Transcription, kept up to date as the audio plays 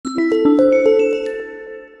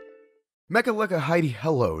Mechaleka Heidi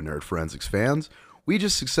hello, Nerd Forensics fans. We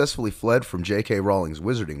just successfully fled from J.K. Rowling's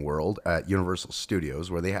Wizarding World at Universal Studios,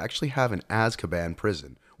 where they actually have an Azkaban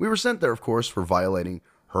prison. We were sent there, of course, for violating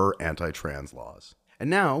her anti-trans laws. And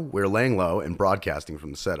now, we're laying low and broadcasting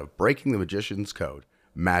from the set of Breaking the Magician's Code,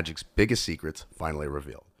 Magic's biggest secrets finally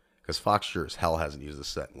revealed. Because Fox sure as hell hasn't used this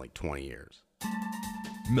set in like 20 years.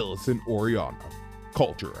 Millicent Oriana,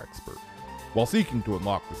 culture expert. While seeking to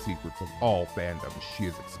unlock the secrets of all fandoms, she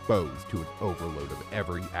is exposed to an overload of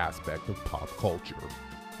every aspect of pop culture.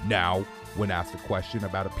 Now, when asked a question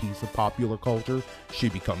about a piece of popular culture, she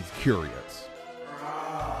becomes curious.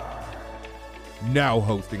 Now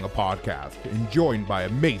hosting a podcast and joined by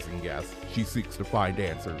amazing guests, she seeks to find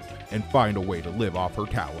answers and find a way to live off her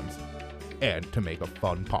talents and to make a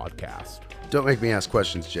fun podcast. Don't make me ask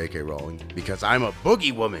questions, J.K. Rowling, because I'm a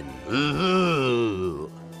boogie woman.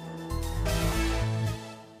 Ooh.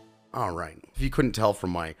 All right, if you couldn't tell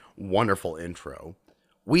from my wonderful intro,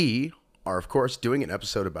 we are, of course, doing an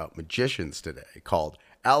episode about magicians today called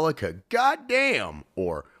AlakaG DDAMN,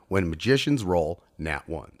 or When Magicians Roll Nat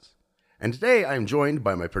Ones. And today I am joined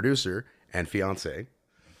by my producer and fiancée,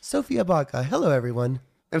 Sophia Baca. Hello, everyone.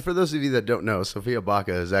 And for those of you that don't know, Sophia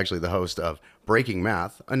Baca is actually the host of Breaking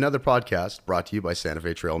Math, another podcast brought to you by Santa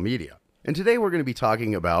Fe Trail Media. And today we're going to be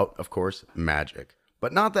talking about, of course, magic.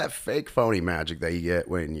 But not that fake, phony magic that you get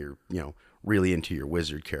when you're, really into your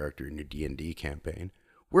wizard character in your D&D campaign.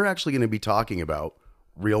 We're actually going to be talking about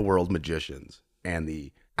real-world magicians and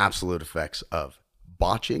the absolute effects of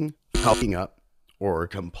botching, helping up, or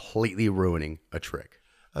completely ruining a trick.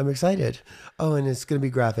 I'm excited. Oh, and it's going to be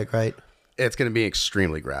graphic, right? It's going to be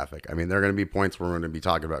extremely graphic. I mean, there are going to be points where we're going to be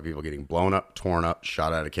talking about people getting blown up, torn up,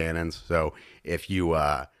 shot out of cannons. So if you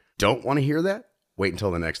don't want to hear that, wait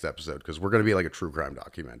until the next episode, because we're going to be like a true crime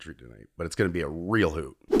documentary tonight, but it's going to be a real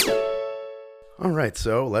hoot. All right,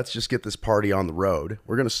 so let's just get this party on the road.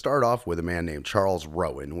 We're going to start off with a man named Charles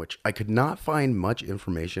Rowan, which I could not find much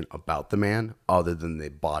information about the man other than the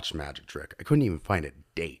botched magic trick. I couldn't even find a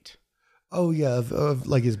date. Oh, yeah, of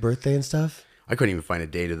like his birthday and stuff? I couldn't even find a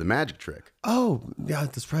date of the magic trick. Oh, yeah,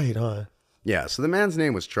 that's right, huh? Yeah, so the man's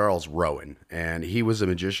name was Charles Rowan, and he was a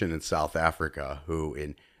magician in South Africa who,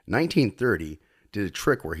 in 1930, did a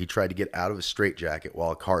trick where he tried to get out of a straitjacket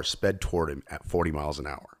while a car sped toward him at 40 miles an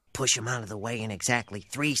hour. Push him out of the way in exactly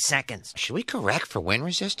 3 seconds. Should we correct for wind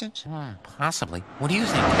resistance? Possibly. What do you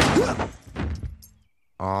think?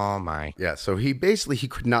 Oh, my. Yeah, so he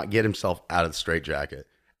could not get himself out of the straitjacket,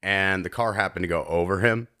 and the car happened to go over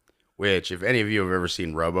him, which, if any of you have ever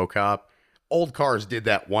seen RoboCop, old cars did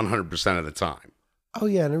that 100% of the time. Oh,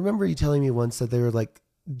 yeah, and I remember you telling me once that they were like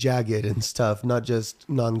jagged and stuff, not just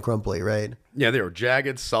non-crumply, right? Yeah, they were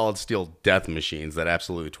jagged, solid steel death machines that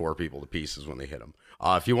absolutely tore people to pieces when they hit them.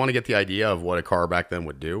 If you want to get the idea of what a car back then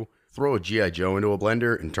would do, throw a G.I. Joe into a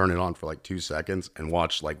blender and turn it on for like 2 seconds and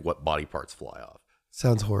watch like what body parts fly off.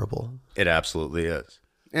 Sounds horrible. It absolutely is.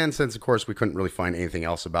 And since, of course, we couldn't really find anything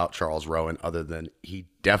else about Charles Rowan other than he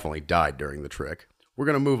definitely died during the trick, we're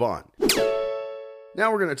going to move on.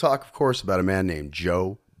 Now we're going to talk, of course, about a man named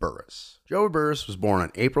Joe Burris. Joe Burris was born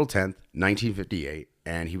on April 10th, 1958,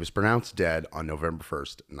 and he was pronounced dead on November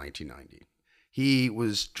 1st, 1990. He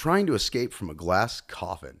was trying to escape from a glass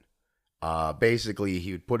coffin. Basically,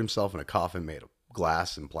 he would put himself in a coffin made of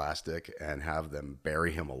glass and plastic and have them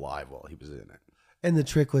bury him alive while he was in it. And the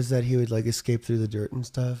trick was that he would like escape through the dirt and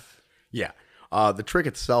stuff? Yeah. The trick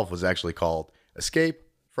itself was actually called Escape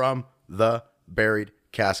from the Buried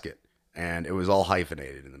Casket. And it was all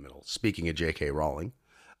hyphenated in the middle. Speaking of J.K. Rowling.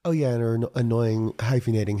 Oh, yeah, and her annoying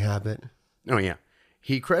hyphenating habit. Oh, yeah.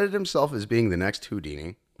 He credited himself as being the next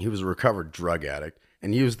Houdini. He was a recovered drug addict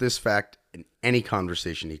and used this fact in any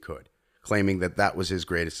conversation he could, claiming that that was his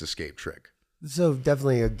greatest escape trick. So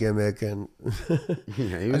definitely a gimmick. And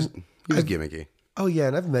yeah, he was gimmicky. Oh, yeah,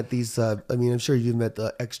 and I've met these, I'm sure you've met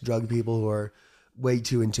the ex-drug people who are way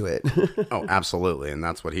too into it. Oh, absolutely, and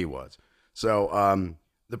that's what he was. So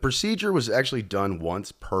the procedure was actually done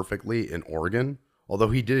once perfectly in Oregon, although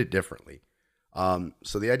he did it differently.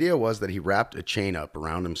 So the idea was that he wrapped a chain up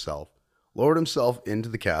around himself, lowered himself into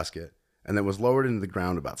the casket, and then was lowered into the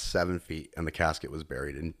ground about 7 feet, and the casket was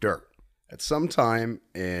buried in dirt. At some time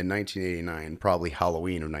in 1989, probably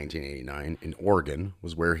Halloween of 1989, in Oregon,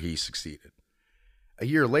 was where he succeeded. A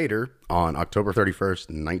year later, on October 31st,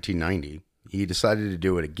 1990, he decided to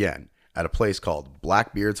do it again at a place called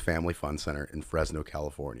Blackbeard's Family Fun Center in Fresno,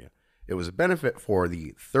 California. It was a benefit for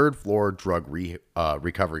the third floor drug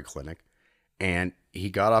recovery clinic, and he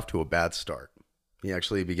got off to a bad start. He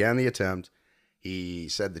actually began the attempt. He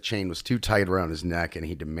said the chain was too tight around his neck, and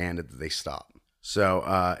he demanded that they stop. So,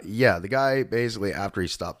 the guy basically, after he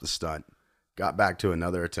stopped the stunt, got back to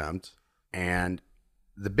another attempt. And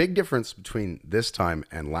the big difference between this time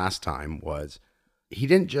and last time was he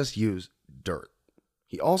didn't just use dirt.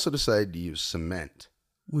 He also decided to use cement.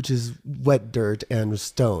 Which is wet dirt and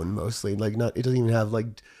stone mostly. Like not, it doesn't even have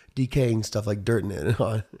like decaying stuff like dirt in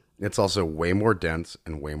it. It's also way more dense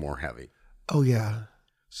and way more heavy. Oh yeah.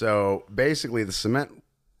 So basically the cement,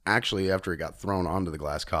 actually after it got thrown onto the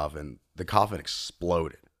coffin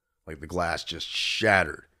exploded. Like the glass just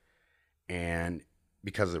shattered. And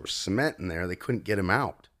because there was cement in there, they couldn't get him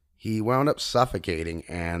out. He wound up suffocating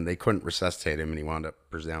and they couldn't resuscitate him, and he wound up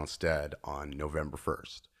pronounced dead on November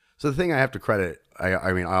 1st. So the thing I have to credit,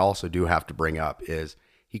 I also do have to bring up is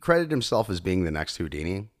he credited himself as being the next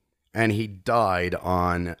Houdini, and he died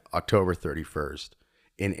on October 31st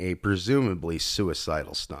in a presumably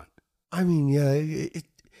suicidal stunt. I mean, yeah,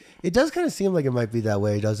 it does kind of seem like it might be that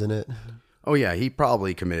way, doesn't it? Oh yeah, he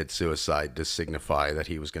probably committed suicide to signify that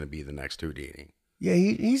he was going to be the next Houdini. Yeah,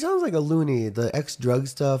 he sounds like a loony. The ex-drug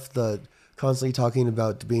stuff, the constantly talking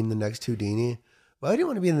about being the next Houdini. Why do you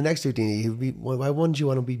want to be in the next Houdini? Why wouldn't you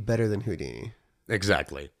want to be better than Houdini?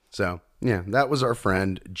 Exactly. So, yeah, that was our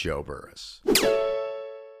friend Joe Burris.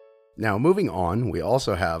 Now, moving on, we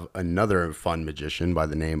also have another fun magician by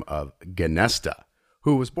the name of Ganesta,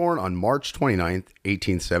 who was born on March 29th,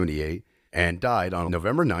 1878, and died on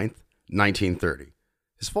November 9th, 1930.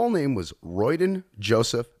 His full name was Royden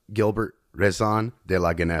Joseph Gilbert Rezan de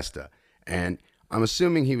la Ganesta, and I'm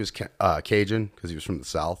assuming he was Cajun because he was from the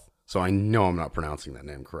South. So I know I'm not pronouncing that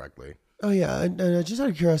name correctly. Oh, yeah. And just out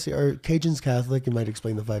of curiosity, are Cajuns Catholic? You might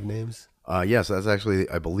explain the 5 names. Yes, that's actually,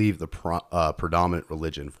 I believe, the predominant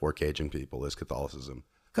religion for Cajun people is Catholicism.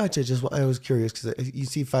 Gotcha. I was curious because you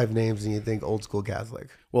see 5 names and you think old school Catholic.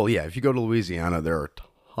 Well, yeah, if you go to Louisiana, there are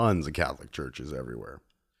tons of Catholic churches everywhere.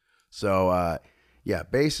 So, yeah,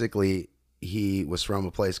 basically, he was from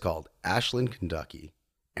a place called Ashland, Kentucky.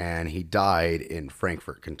 And he died in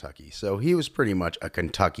Frankfort, Kentucky. So he was pretty much a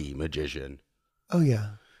Kentucky magician. Oh,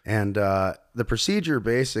 yeah. And the procedure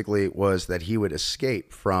basically was that he would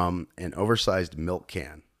escape from an oversized milk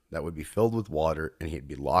can that would be filled with water, and he'd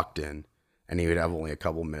be locked in, and he would have only a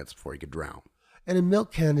couple minutes before he could drown. And a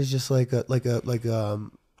milk can is just like a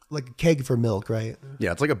keg for milk, right?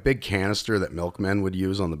 Yeah, it's like a big canister that milkmen would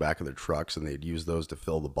use on the back of their trucks, and they'd use those to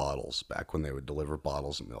fill the bottles back when they would deliver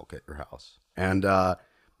bottles of milk at your house. And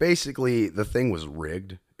basically, the thing was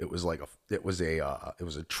rigged. It was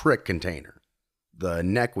a trick container. The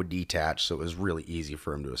neck would detach, so it was really easy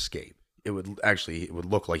for him to escape. It would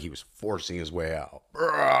look like he was forcing his way out.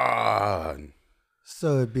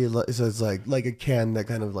 So it's like a can that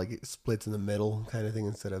kind of like splits in the middle, kind of thing,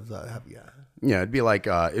 instead of yeah. Yeah, it'd be like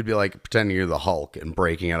pretending you're the Hulk and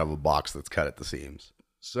breaking out of a box that's cut at the seams.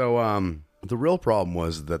 So the real problem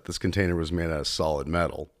was that this container was made out of solid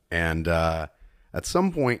metal, and at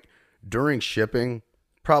some point during shipping,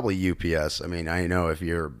 probably UPS. I mean, I know if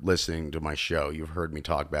you're listening to my show, you've heard me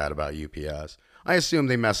talk bad about UPS. I assume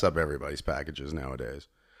they mess up everybody's packages nowadays.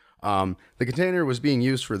 The container was being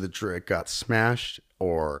used for the trick got smashed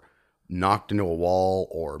or knocked into a wall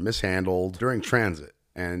or mishandled during transit,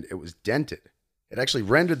 and it was dented. It actually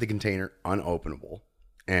rendered the container unopenable,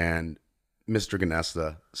 and Mr.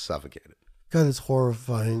 Ganesta suffocated. God, it's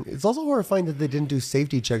horrifying. It's also horrifying that they didn't do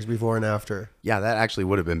safety checks before and after. Yeah, that actually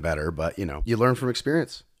would have been better, but you learn from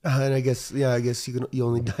experience. And I guess you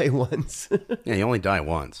only die once. Yeah, you only die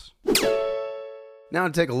once. Now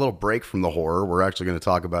to take a little break from the horror, we're actually going to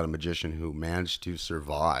talk about a magician who managed to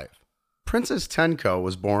survive. Princess Tenko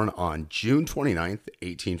was born on June 29th,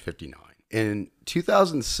 1859. In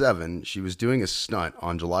 2007, she was doing a stunt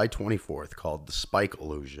on July 24th called the Spike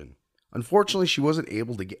Illusion. Unfortunately, she wasn't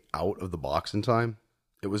able to get out of the box in time.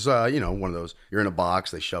 It was, one of those, you're in a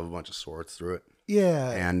box, they shove a bunch of swords through it.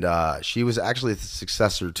 Yeah. And she was actually the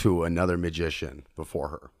successor to another magician before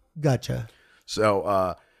her. Gotcha.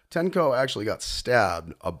 So Tenko actually got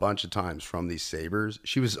stabbed a bunch of times from these sabers.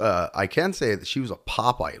 She was, I can say that she was a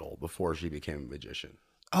pop idol before she became a magician.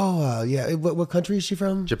 Oh, yeah. What country is she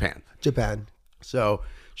from? Japan. So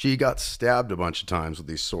she got stabbed a bunch of times with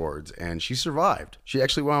these swords, and she survived. She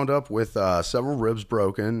actually wound up with several ribs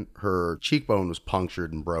broken. Her cheekbone was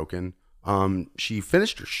punctured and broken. She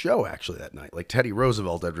finished her show actually that night, like Teddy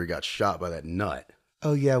Roosevelt after he got shot by that nut.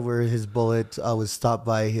 Oh, yeah, where his bullet was stopped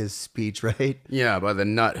by his speech, right? Yeah, by the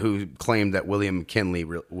nut who claimed that William McKinley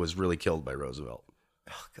was really killed by Roosevelt.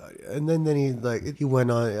 Oh, God. And then he went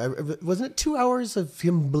on. Wasn't it 2 hours of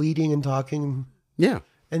him bleeding and talking? Yeah.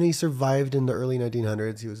 And he survived in the early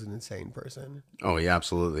 1900s. He was an insane person. Oh, he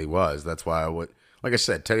absolutely was. That's why like I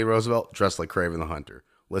said, Teddy Roosevelt dressed like Kraven the Hunter.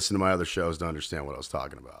 Listen to my other shows to understand what I was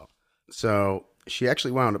talking about. So she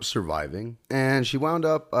actually wound up surviving, and she wound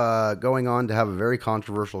up going on to have a very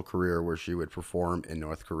controversial career where she would perform in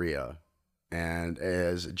North Korea. And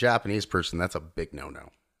as a Japanese person, that's a big no-no.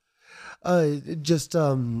 Just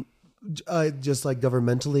like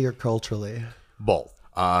governmentally or culturally? Both.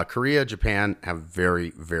 Korea, Japan have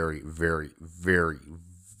very, very, very, very,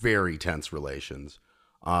 very tense relations,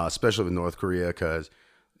 especially with North Korea because,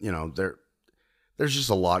 there's just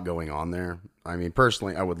a lot going on there. I mean,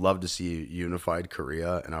 personally, I would love to see unified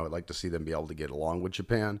Korea, and I would like to see them be able to get along with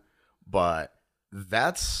Japan. But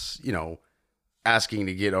that's, asking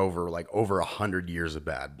to get over 100 years of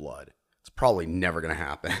bad blood. It's probably never going to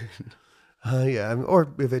happen. Yeah, or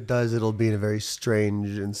if it does, it'll be in a very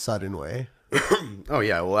strange and sudden way. Oh,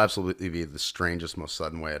 yeah, it will absolutely be the strangest, most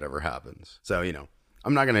sudden way it ever happens. So,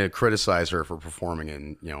 I'm not going to criticize her for performing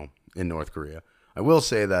in North Korea. I will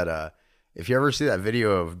say that if you ever see that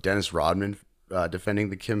video of Dennis Rodman defending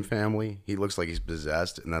the Kim family, he looks like he's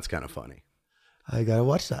possessed, and that's kind of funny. I gotta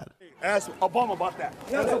watch that. Ask Obama about that.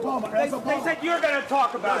 Ask Obama. They said you're going to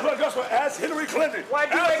talk about it. That's what. Ask Hillary Clinton. Why'd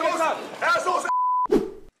you make this up? Ask those.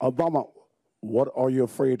 Obama, what are you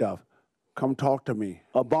afraid of? Come talk to me.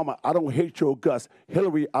 Obama, I don't hate your guts.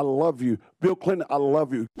 Hillary, I love you. Bill Clinton, I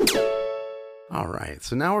love you. All right,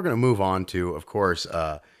 so now we're going to move on to, of course,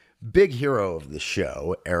 big hero of the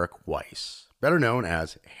show, Eric Weiss, better known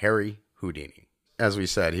as Harry Houdini. As we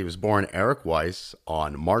said, he was born Eric Weiss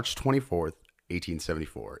on March 24th,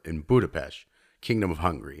 1874, in Budapest, Kingdom of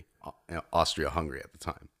Hungary, Austria-Hungary at the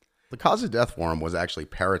time. The cause of death for him was actually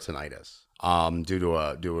peritonitis, due to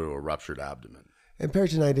a ruptured abdomen. And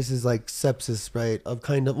peritonitis is like sepsis, right?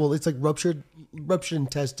 It's like ruptured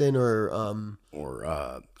intestine or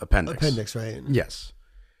appendix. Appendix, right? Yes.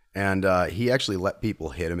 And he actually let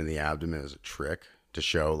people hit him in the abdomen as a trick to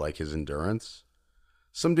show his endurance.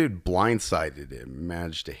 Some dude blindsided him,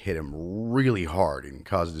 managed to hit him really hard and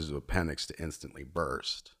caused his appendix to instantly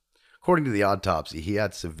burst. According to the autopsy, he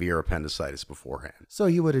had severe appendicitis beforehand. So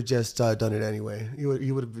he would have just done it anyway. He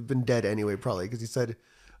would have been dead anyway, probably, because he said,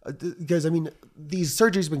 because these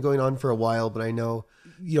surgeries have been going on for a while, but I know,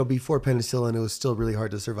 before penicillin, it was still really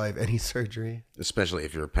hard to survive any surgery. Especially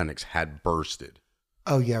if your appendix had bursted.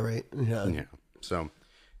 Oh, yeah, right. Yeah. So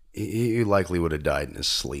he likely would have died in his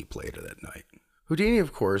sleep later that night. Houdini,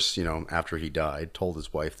 of course, after he died, told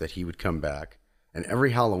his wife that he would come back. And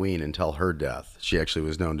every Halloween until her death, she actually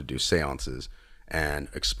was known to do seances and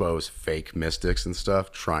expose fake mystics and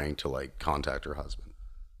stuff, trying to contact her husband.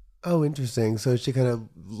 Oh, interesting. So she kind of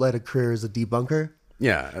led a career as a debunker?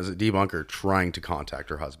 Yeah, as a debunker, trying to contact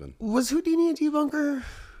her husband. Was Houdini a debunker?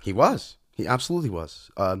 He was. He absolutely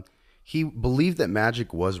was. He believed that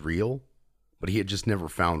magic was real, but he had just never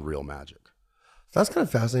found real magic. That's kind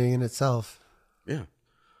of fascinating in itself. Yeah.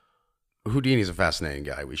 Houdini's a fascinating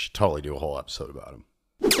guy. We should totally do a whole episode about him.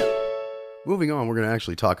 Moving on, we're going to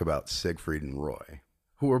actually talk about Siegfried and Roy,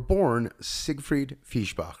 who were born Siegfried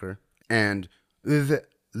Fischbacher and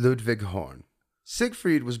Ludwig Horn.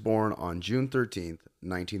 Siegfried was born on June 13th,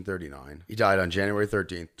 1939. He died on January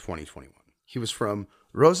 13th, 2021. He was from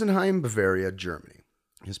Rosenheim, Bavaria, Germany.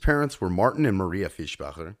 His parents were Martin and Maria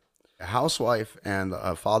Fischbacher, a housewife and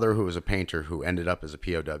a father who was a painter who ended up as a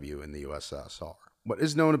POW in the USSR. What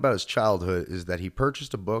is known about his childhood is that he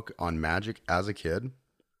purchased a book on magic as a kid.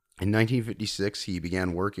 In 1956, he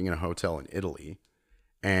began working in a hotel in Italy,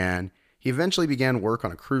 and he eventually began work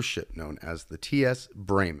on a cruise ship known as the TS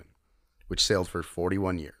Bremen, which sailed for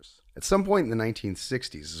 41 years. At some point in the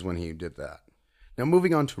 1960s is when he did that. Now,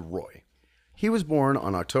 moving on to Roy. He was born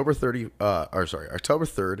on October 3rd,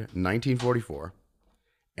 1944,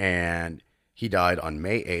 and he died on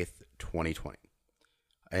May 8th, 2020.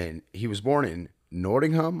 And he was born in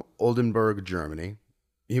Nordingham, Oldenburg, Germany.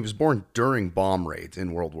 He was born during bomb raids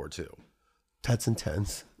in World War II. That's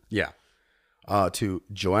intense. Yeah. To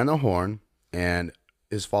Joanna Horn, and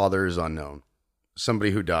his father is unknown.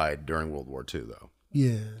 Somebody who died during World War II, though.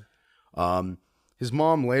 Yeah. His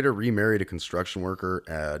mom later remarried a construction worker,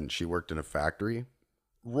 and she worked in a factory.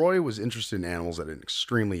 Roy was interested in animals at an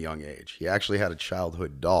extremely young age. He actually had a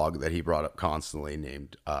childhood dog that he brought up constantly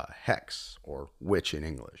named Hex, or Witch in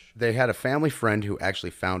English. They had a family friend who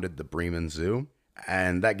actually founded the Bremen Zoo,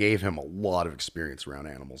 and that gave him a lot of experience around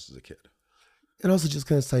animals as a kid. And also, just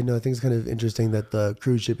kind of side note, I think it's kind of interesting that the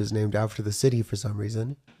cruise ship is named after the city for some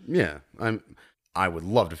reason. Yeah, I would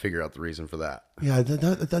love to figure out the reason for that. Yeah,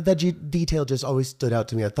 that detail just always stood out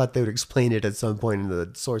to me. I thought they would explain it at some point in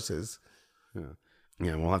the sources.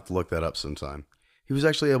 Yeah, we'll have to look that up sometime. He was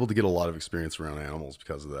actually able to get a lot of experience around animals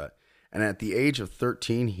because of that. And at the age of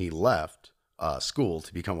 13, he left school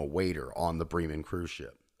to become a waiter on the Bremen cruise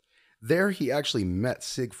ship. There he actually met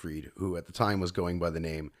Siegfried, who at the time was going by the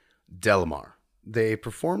name Delmar. They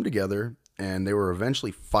performed together, and they were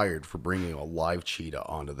eventually fired for bringing a live cheetah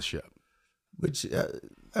onto the ship. Which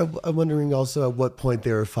I'm wondering also at what point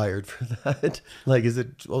they were fired for that. Like, is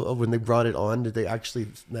it when they brought it on, did they actually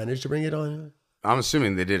manage to bring it on? I'm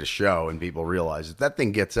assuming they did a show and people realized if that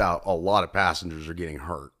thing gets out, a lot of passengers are getting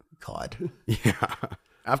hurt. God. Yeah.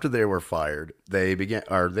 After they were fired, they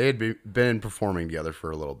had been performing together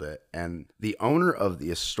for a little bit, and the owner of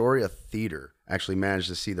the Astoria Theater actually managed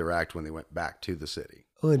to see their act when they went back to the city.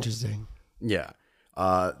 Oh, interesting. Yeah.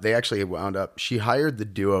 They actually wound up, she hired the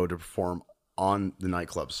duo to perform on the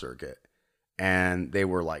nightclub circuit, and they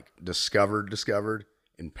were like discovered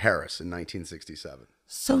in Paris in 1967.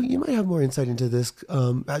 So you might have more insight into this.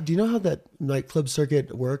 Do you know how that nightclub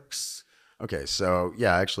circuit works? Okay, so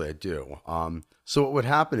yeah, actually I do. So what would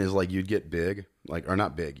happen is like you'd get big, like, or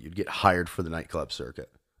not big, you'd get hired for the nightclub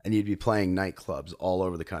circuit, and you'd be playing nightclubs all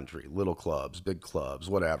over the country, little clubs, big clubs,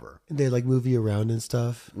 whatever. And they like move you around and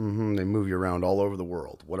stuff. Mm-hmm. They move you around all over the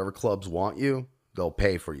world. Whatever clubs want you, they'll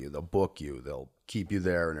pay for you, they'll book you, they'll keep you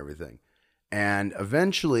there and everything. And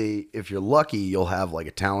eventually, if you're lucky, you'll have like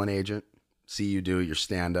a talent agent see you do your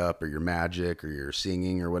stand-up or your magic or your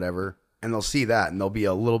singing or whatever. And they'll see that and they'll be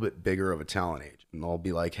a little bit bigger of a talent agent. And they'll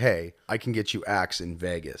be like, hey, I can get you acts in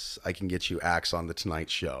Vegas. I can get you acts on The Tonight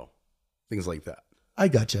Show. Things like that. I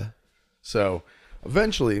gotcha. So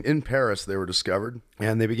eventually in Paris, they were discovered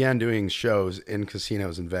and they began doing shows in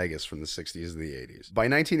casinos in Vegas from the 60s to the 80s. By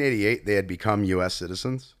 1988, they had become U.S.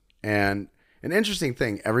 citizens. And an interesting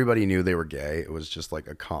thing, everybody knew they were gay. It was just like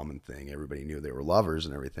a common thing. Everybody knew they were lovers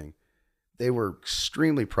and everything. They were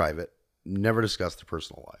extremely private, never discussed their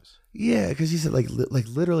personal lives. Yeah, because you said like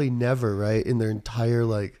literally never, right? In their entire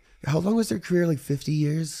how long was their career? Like 50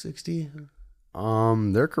 years, 60?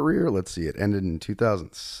 Their career, let's see, it ended in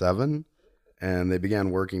 2007, and they began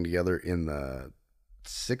working together in the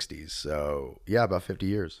 60s. So yeah, about 50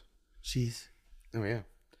 years. Jeez. Oh yeah.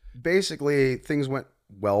 Basically, things went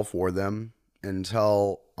well for them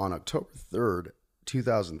until on October 3rd,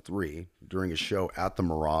 2003, during a show at the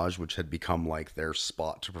Mirage, which had become like their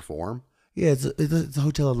spot to perform. Yeah, it's a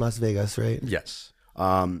hotel in Las Vegas, right? Yes.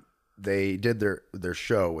 They did their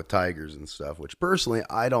show with tigers and stuff, which personally,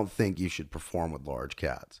 I don't think you should perform with large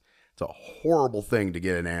cats. It's a horrible thing to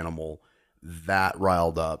get an animal that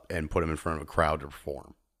riled up and put him in front of a crowd to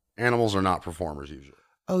perform. Animals are not performers usually.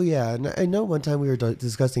 Oh, yeah. And I know one time we were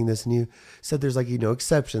discussing this and you said there's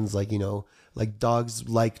exceptions, like dogs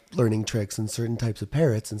like learning tricks and certain types of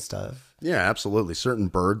parrots and stuff. Yeah, absolutely. Certain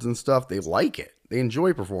birds and stuff, they like it. They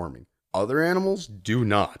enjoy performing. Other animals do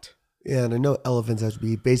not. Yeah, and I know elephants have to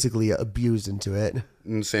be basically abused into it.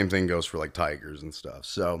 And the same thing goes for like tigers and stuff.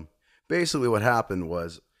 So basically what happened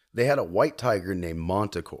was they had a white tiger named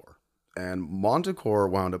Montecore. And Montecore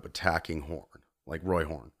wound up attacking Horn, like Roy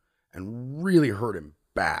Horn, and really hurt him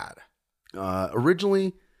bad.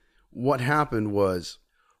 Originally, what happened was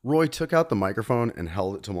Roy took out the microphone and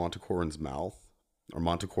held it to Montecore's mouth,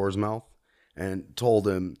 and told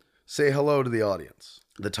him, say hello to the audience.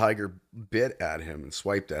 The tiger bit at him and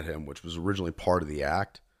swiped at him, which was originally part of the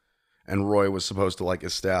act. And Roy was supposed to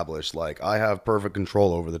establish, I have perfect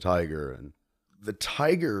control over the tiger. And the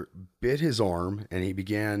tiger bit his arm and he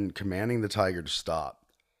began commanding the tiger to stop.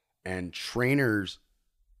 And trainers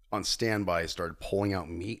on standby started pulling out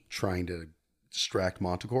meat, trying to distract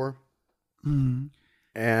Montecore. Mm-hmm.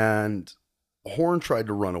 And Horn tried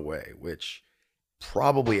to run away, which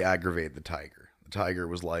probably aggravated the tiger. The tiger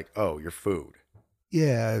was like, oh, you're food.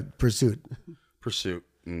 Yeah, pursuit,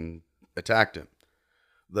 and attacked him.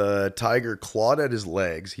 The tiger clawed at his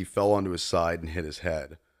legs. He fell onto his side and hit his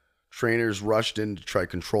head. Trainers rushed in to try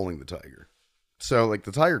controlling the tiger. So,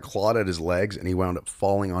 the tiger clawed at his legs, and he wound up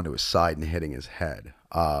falling onto his side and hitting his head.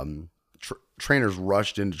 Trainers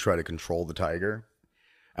rushed in to try to control the tiger,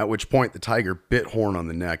 at which point the tiger bit Horn on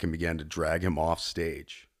the neck and began to drag him off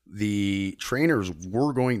stage. The trainers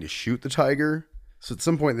were going to shoot the tiger, so at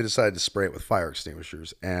some point they decided to spray it with fire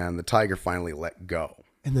extinguishers, and the tiger finally let go.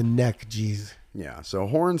 And the neck, geez. Yeah, so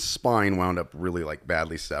Horn's spine wound up really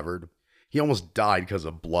badly severed. He almost died because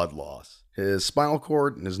of blood loss. His spinal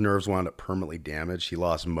cord and his nerves wound up permanently damaged. He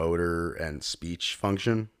lost motor and speech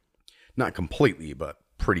function. Not completely, but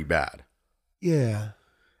pretty bad. Yeah.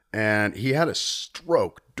 And he had a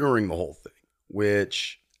stroke during the whole thing,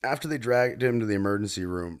 which after they dragged him to the emergency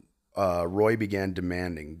room, Roy began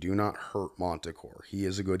demanding, do not hurt Montecore. He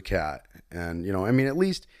is a good cat. And, at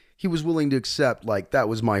least he was willing to accept, that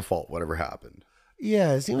was my fault, whatever happened.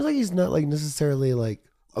 Yeah, it seems like he's not, necessarily,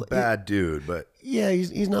 a bad dude, but yeah,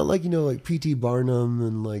 he's not like, like P.T. Barnum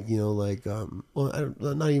and like, well,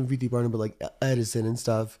 not even P.T. Barnum, but like Edison and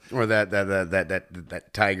stuff. or that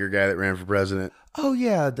tiger guy that ran for president. Oh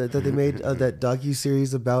yeah, that they made that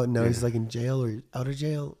docu-series about, and now he's like in jail or out of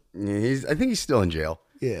jail. Yeah, I think he's still in jail.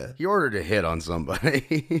 Yeah. He ordered a hit on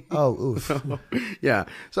somebody. Oh, oof. Yeah.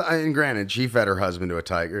 So, and granted, she fed her husband to a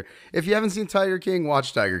tiger. If you haven't seen Tiger King,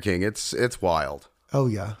 watch Tiger King. It's wild. Oh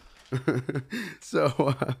yeah.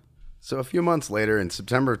 So a few months later, in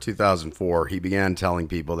September of 2004, he began telling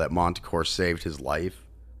people that Montecore saved his life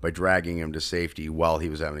by dragging him to safety while he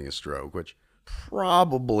was having a stroke, which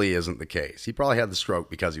probably isn't the case. He probably had the stroke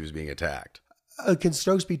because he was being attacked. Can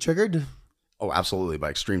strokes be triggered? Oh, absolutely.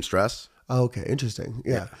 By extreme stress. Oh, okay, interesting.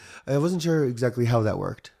 Yeah. I wasn't sure exactly how that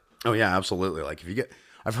worked. Oh, yeah, absolutely. Like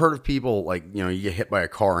I've heard of people like, you get hit by a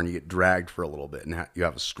car and you get dragged for a little bit and you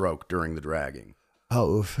have a stroke during the dragging.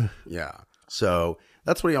 Oh, oof. Yeah. So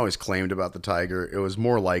that's what he always claimed about the tiger. It was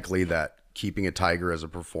more likely that keeping a tiger as a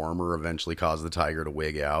performer eventually caused the tiger to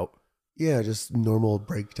wig out. Yeah, just normal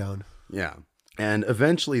breakdown. Yeah. And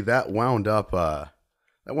eventually that wound up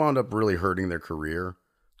really hurting their career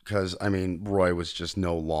because, Roy was just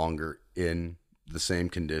no longer in the same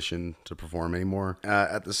condition to perform anymore.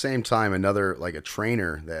 At the same time, another, like a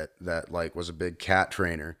trainer that like was a big cat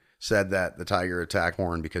trainer said that the tiger attacked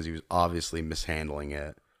Horn because he was obviously mishandling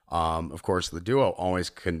it. Of course, the duo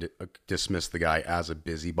always dismissed the guy as a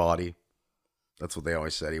busybody. That's what they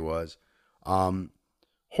always said he was.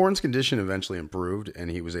 Horn's condition eventually improved, and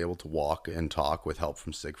he was able to walk and talk with help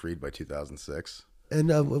from Siegfried by 2006. And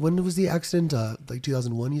when was the accident? Like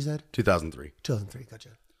 2001, you said? 2003. 2003, gotcha.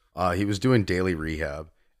 He was doing daily rehab.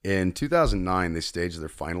 In 2009, they staged their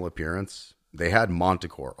final appearance. They had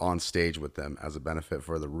Montecore on stage with them as a benefit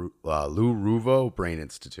for the Lou Ruvo Brain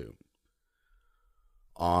Institute.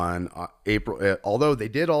 On April, although they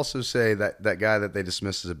did also say that that guy that they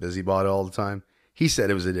dismissed as a busybody all the time, he said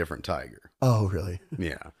it was a different tiger. Oh, really?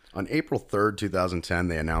 Yeah. On April 3rd, 2010,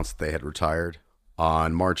 they announced they had retired.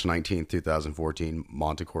 On March 19th, 2014,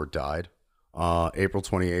 Montecore died. April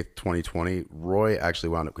 28th, 2020, Roy actually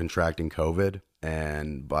wound up contracting COVID,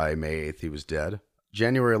 and by May 8th, he was dead.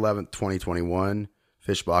 January 11th, 2021,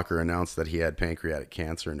 Fischbacher announced that he had pancreatic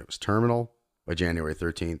cancer and it was terminal. By January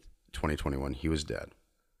 13th, 2021, he was dead.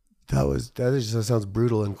 That just sounds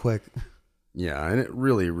brutal and quick. Yeah, and it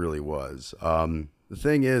really, really was. The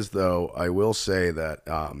thing is, though, I will say that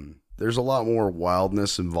there's a lot more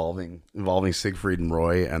wildness involving Siegfried and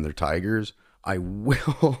Roy and their tigers. I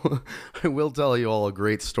will tell you all a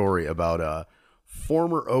great story about a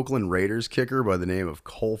former Oakland Raiders kicker by the name of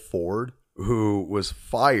Cole Ford, who was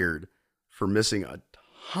fired for missing a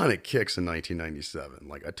ton of kicks in 1997,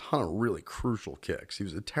 like a ton of really crucial kicks. He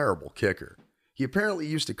was a terrible kicker. He apparently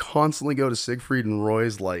used to constantly go to Siegfried and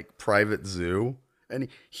Roy's like private zoo, and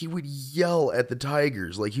he would yell at the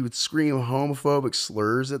tigers, like he would scream homophobic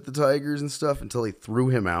slurs at the tigers and stuff until they threw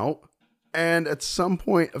him out. And at some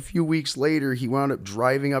point, a few weeks later, he wound up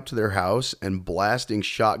driving up to their house and blasting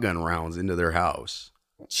shotgun rounds into their house.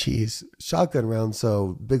 Jeez, shotgun rounds,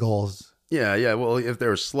 so big holes. Yeah. Well, if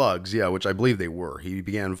there were slugs, yeah, which I believe they were. He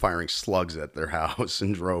began firing slugs at their house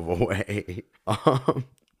and drove away.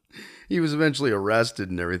 He was eventually arrested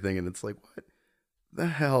and everything, and it's like, what the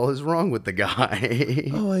hell is wrong with the guy?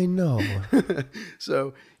 Oh, I know.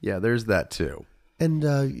 So, yeah, there's that too. And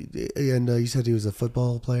you said he was a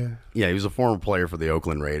football player? Yeah, he was a former player for the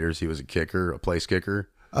Oakland Raiders. He was a kicker, a place kicker.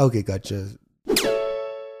 Okay, gotcha.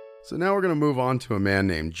 So now we're going to move on to a man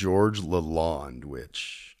named George Lalonde,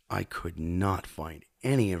 which I could not find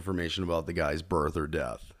any information about the guy's birth or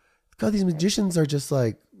death. God, these magicians are just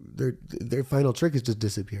like, their final trick is just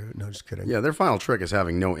disappear. No, just kidding. Yeah, their final trick is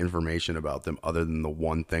having no information about them other than the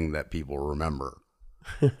one thing that people remember.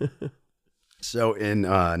 So in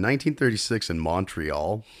 1936 in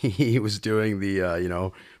Montreal, he was doing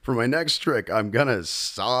the, for my next trick, I'm going to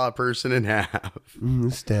saw a person in half.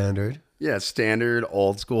 Standard. Yeah, standard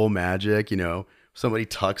old school magic. Somebody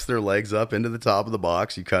tucks their legs up into the top of the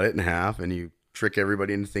box, you cut it in half, and you trick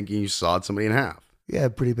everybody into thinking you sawed somebody in half. Yeah,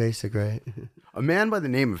 pretty basic, right? A man by the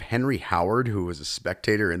name of Henry Howard, who was a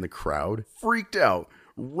spectator in the crowd, freaked out,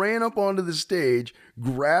 ran up onto the stage,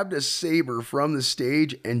 grabbed a saber from the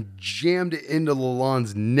stage, and jammed it into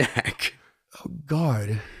Lalonde's neck. Oh,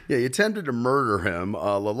 God. Yeah, he attempted to murder him.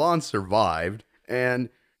 Lalonde survived, and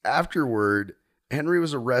afterward, Henry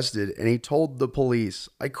was arrested, and he told the police,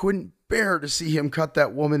 I couldn't bear to see him cut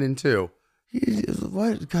that woman in two.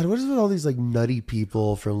 What? God, what is with all these like nutty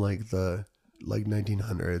people from like the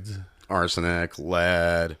 1900s? Arsenic,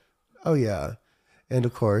 lead. Oh, yeah. And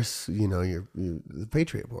of course, you're the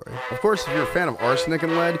Patriot Board. Of course, if you're a fan of arsenic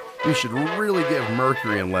and lead, you should really give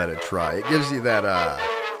mercury and lead a try. It gives you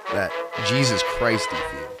that Jesus Christy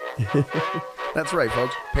feel. That's right,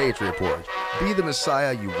 folks. Patriot Board. Be the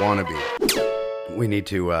Messiah you want to be. We need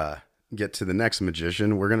to get to the next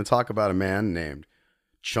magician. We're going to talk about a man named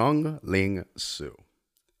Chung Ling Soo.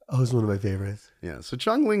 Oh, it's one of my favorites. Yeah, so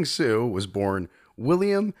Chung Ling Soo was born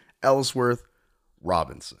William Ellsworth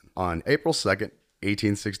Robinson on April 2nd,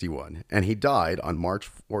 1861, and he died on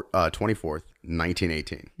March 24th,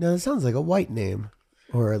 1918. Now, that sounds like a white name,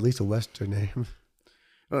 or at least a Western name.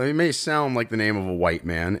 Well, it may sound like the name of a white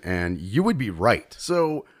man, and you would be right.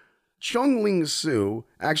 So, Chung Ling Soo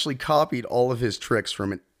actually copied all of his tricks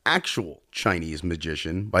from an actual Chinese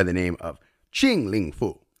magician by the name of Qing Ling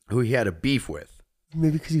Fu, who he had a beef with.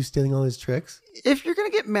 Maybe because he was stealing all his tricks? If you're going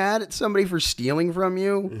to get mad at somebody for stealing from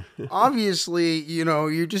you, obviously,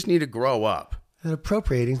 you just need to grow up. That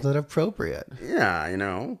appropriating's not appropriate. Yeah,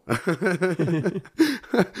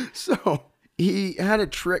 So, he had a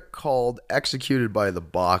trick called Executed by the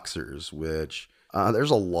Boxers, which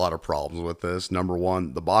there's a lot of problems with this. Number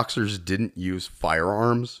one, the Boxers didn't use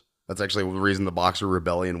firearms. That's actually the reason the Boxer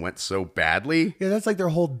Rebellion went so badly. Yeah, that's like their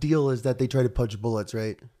whole deal is that they try to punch bullets,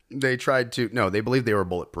 right? They believed they were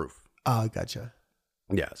bulletproof. Oh, gotcha.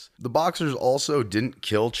 Yes. The Boxers also didn't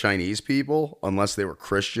kill Chinese people unless they were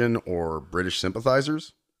Christian or British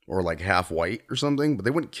sympathizers or like half white or something, but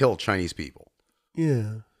they wouldn't kill Chinese people.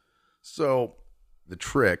 Yeah. So the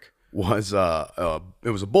trick was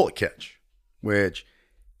it was a bullet catch, which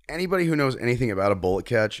anybody who knows anything about a bullet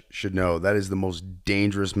catch should know that is the most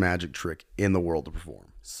dangerous magic trick in the world to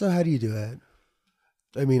perform. So how do you do it?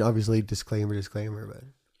 I mean, obviously, disclaimer, but...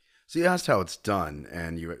 So you asked how it's done,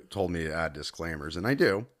 and you told me to add disclaimers, and I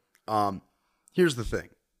do. Here's the thing.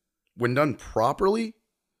 When done properly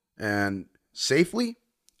and safely,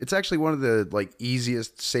 it's actually one of the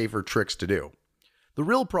easiest, safer tricks to do. The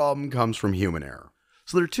real problem comes from human error.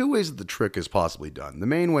 So there are two ways that the trick is possibly done. The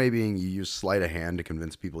main way being you use sleight of hand to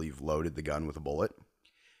convince people you've loaded the gun with a bullet.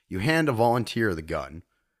 You hand a volunteer the gun,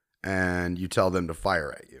 and you tell them to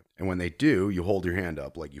fire at you. And when they do, you hold your hand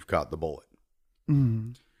up like you've caught the bullet.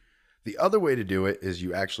 Mm. The other way to do it is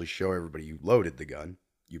you actually show everybody you loaded the gun,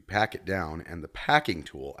 you pack it down, and the packing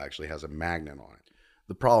tool actually has a magnet on it.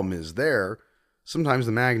 The problem is sometimes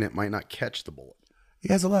the magnet might not catch the bullet.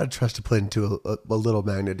 He has a lot of trust to put into a little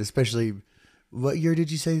magnet, especially, what year did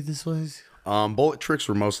you say this was? Bullet tricks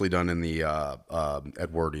were mostly done in the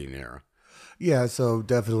Edwardian era. Yeah, so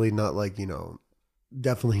definitely not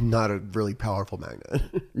definitely not a really powerful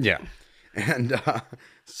magnet. Yeah. And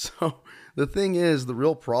so the thing is, the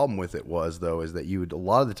real problem with it is that you would a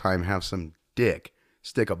lot of the time have some dick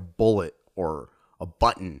stick a bullet or a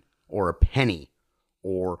button or a penny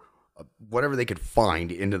or whatever they could find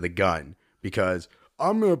into the gun because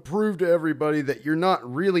I'm going to prove to everybody that you're not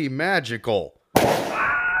really magical.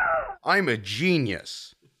 I'm a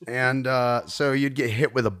genius. And so you'd get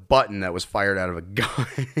hit with a button that was fired out of a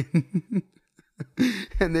gun.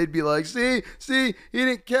 And they'd be like, see, he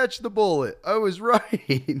didn't catch the bullet. I was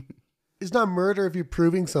right. It's not murder if you're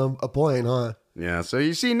proving a point, huh? Yeah, so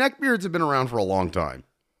you see, neckbeards have been around for a long time.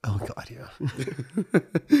 Oh, God, yeah.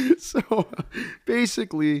 So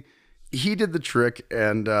basically, he did the trick,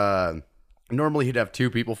 and normally he'd have two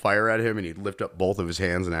people fire at him, and he'd lift up both of his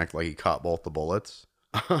hands and act like he caught both the bullets.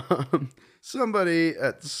 Somebody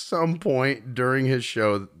at some point during his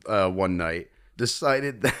show one night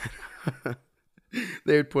decided that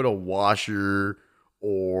they would put a washer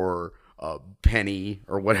or a penny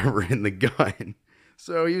or whatever in the gun.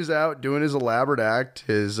 So he was out doing his elaborate act,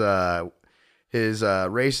 his racist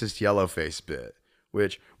yellowface bit,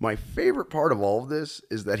 which my favorite part of all of this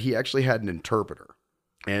is that he actually had an interpreter.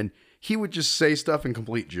 And he would just say stuff in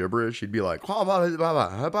complete gibberish. He'd be like, and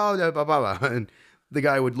the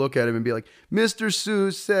guy would look at him and be like, Mr.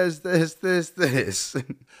 Seuss says this.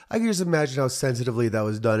 I can just imagine how sensitively that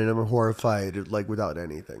was done, and I'm horrified, without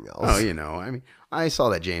anything else. Oh, I mean, I saw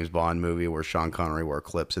that James Bond movie where Sean Connery wore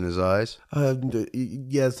clips in his eyes.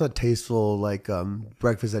 Yeah, it's not tasteful like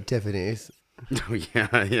Breakfast at Tiffany's. Oh,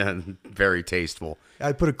 yeah, very tasteful.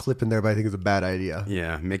 I put a clip in there, but I think it's a bad idea.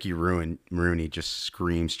 Yeah, Mickey Rooney just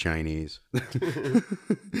screams Chinese.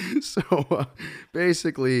 So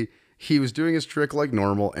basically, he was doing his trick like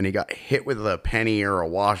normal, and he got hit with a penny or a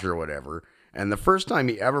washer or whatever. And the first time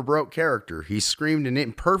he ever broke character, he screamed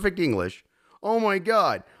in perfect English, "Oh my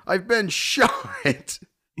God, I've been shot!"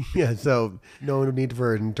 Yeah, so no need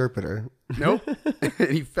for an interpreter. Nope. And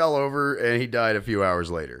he fell over, and he died a few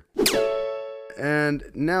hours later. And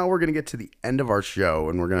now we're going to get to the end of our show,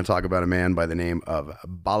 and we're going to talk about a man by the name of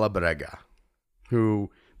Balabrega,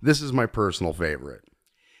 who, this is my personal favorite.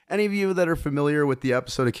 Any of you that are familiar with the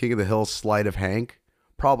episode of King of the Hill, Sleight of Hank,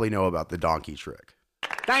 probably know about the donkey trick.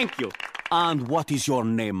 Thank you. And what is your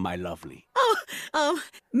name, my lovely?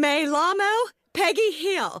 Me Lamo, Peggy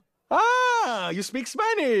Hill. Ah, you speak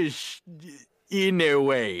Spanish. In a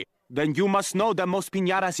way. Then you must know that most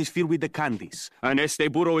piñatas is filled with the candies, and este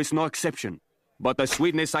burro is no exception. But the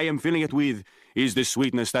sweetness I am filling it with is the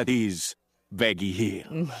sweetness that is Peggy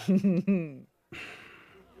Hill.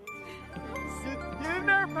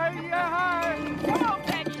 Dinner, Peggy. Come on,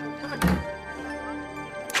 Peggy.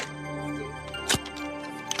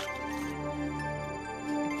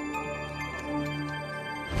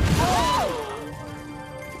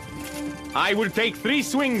 I will take 3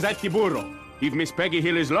 swings at the burro. If Miss Peggy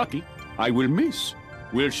Hill is lucky, I will miss.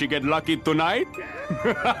 Will she get lucky tonight?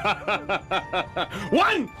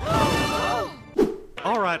 1!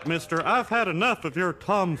 All right, mister, I've had enough of your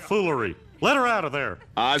tomfoolery. Let her out of there.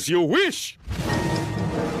 As you wish.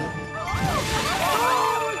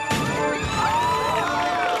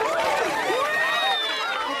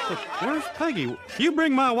 Where's Peggy? You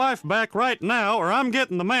bring my wife back right now, or I'm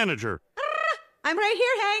getting the manager. I'm right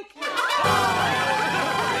here, Hank.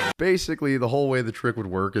 Basically, the whole way the trick would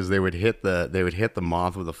work is they would hit the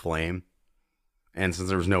moth with a flame, and since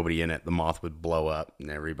there was nobody in it, the moth would blow up, and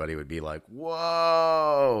everybody would be like,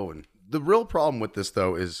 "Whoa!" And the real problem with this,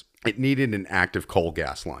 though, is it needed an active coal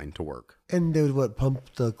gas line to work. And they would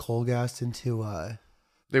pump the coal gas into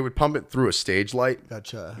They would pump it through a stage light.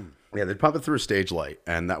 Gotcha. Yeah, they'd pump it through a stage light,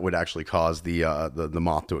 and that would actually cause the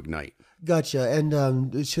moth to ignite. Gotcha. And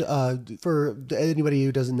for anybody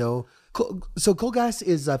who doesn't know, so coal gas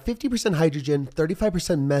is 50% hydrogen,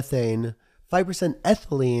 35% methane, 5%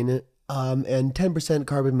 ethylene, and 10%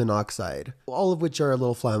 carbon monoxide, all of which are a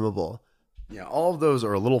little flammable. Yeah, all of those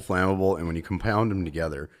are a little flammable, and when you compound them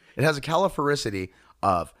together, it has a calorificity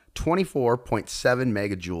of 24.7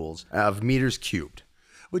 megajoules of meters cubed.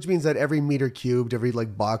 Which means that every meter cubed, every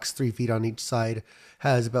box 3 feet on each side,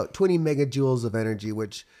 has about 20 megajoules of energy,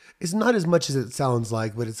 which is not as much as it sounds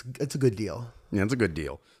like, but it's a good deal. Yeah, it's a good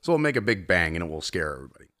deal. So it'll make a big bang and it will scare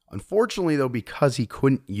everybody. Unfortunately, though, because he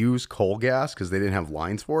couldn't use coal gas because they didn't have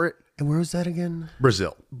lines for it. And where was that again?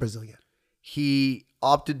 Brazil. Yeah. He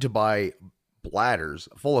opted to buy bladders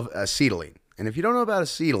full of acetylene. And if you don't know about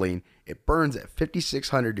acetylene, it burns at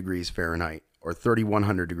 5,600 degrees Fahrenheit or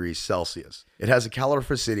 3,100 degrees Celsius. It has a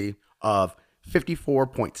calorificity of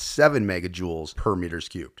 54.7 megajoules per meters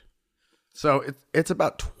cubed. So it's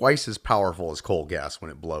about twice as powerful as coal gas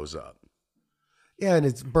when it blows up. Yeah, and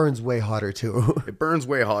it burns way hotter too. It burns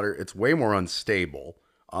way hotter. It's way more unstable.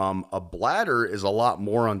 A bladder is a lot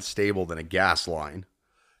more unstable than a gas line.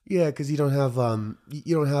 Yeah, because you don't have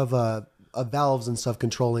valves and stuff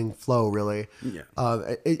controlling flow really. Yeah.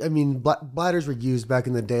 Bladders were used back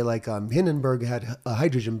in the day. Hindenburg had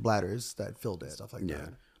hydrogen bladders that filled it, stuff like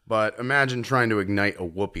that. But imagine trying to ignite a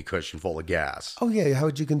whoopee cushion full of gas. Oh yeah, how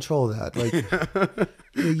would you control that?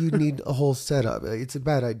 You'd need a whole setup. It's a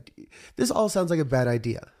bad idea. This all sounds like a bad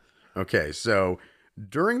idea. Okay, so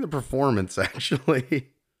during the performance, actually,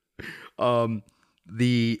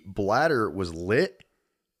 the bladder was lit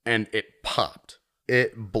and it popped.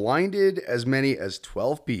 It blinded as many as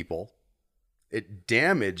 12 people. It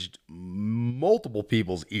damaged multiple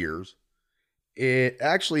people's ears. It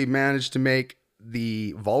actually managed to make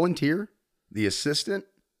the volunteer, the assistant,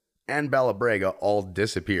 and Balabrega all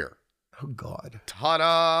disappear. Oh, God.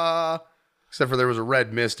 Ta-da! Except for there was a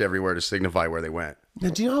red mist everywhere to signify where they went. Now,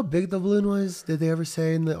 do you know how big the balloon was? Did they ever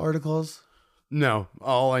say in the articles? No.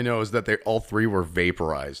 All I know is that all 3 were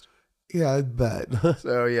vaporized. Yeah, I bet.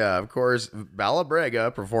 So, yeah, of course,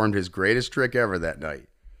 Balabrega performed his greatest trick ever that night.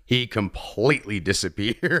 He completely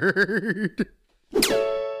disappeared.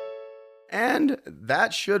 And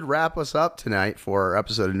that should wrap us up tonight for our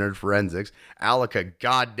episode of Nerd Forensics. AlakaG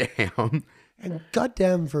DDAMN. And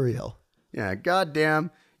goddamn for real. Yeah,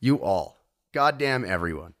 goddamn you all. Goddamn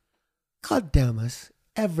everyone. Goddamn us,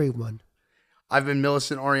 everyone. I've been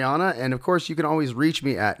Millicent Oriana, and of course, you can always reach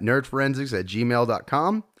me at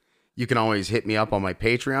nerdforensics@gmail.com. You can always hit me up on my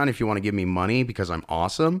Patreon if you want to give me money because I'm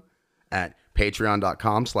awesome at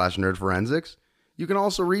patreon.com/nerdforensics. You can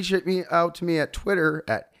also reach out to me at Twitter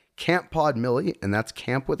at CampPodMillie, and that's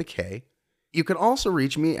camp with a K. You can also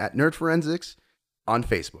reach me at Nerd Forensics on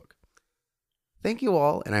Facebook. Thank you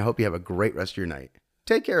all, and I hope you have a great rest of your night.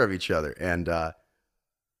 Take care of each other, and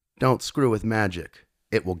don't screw with magic.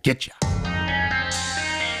 It will get you.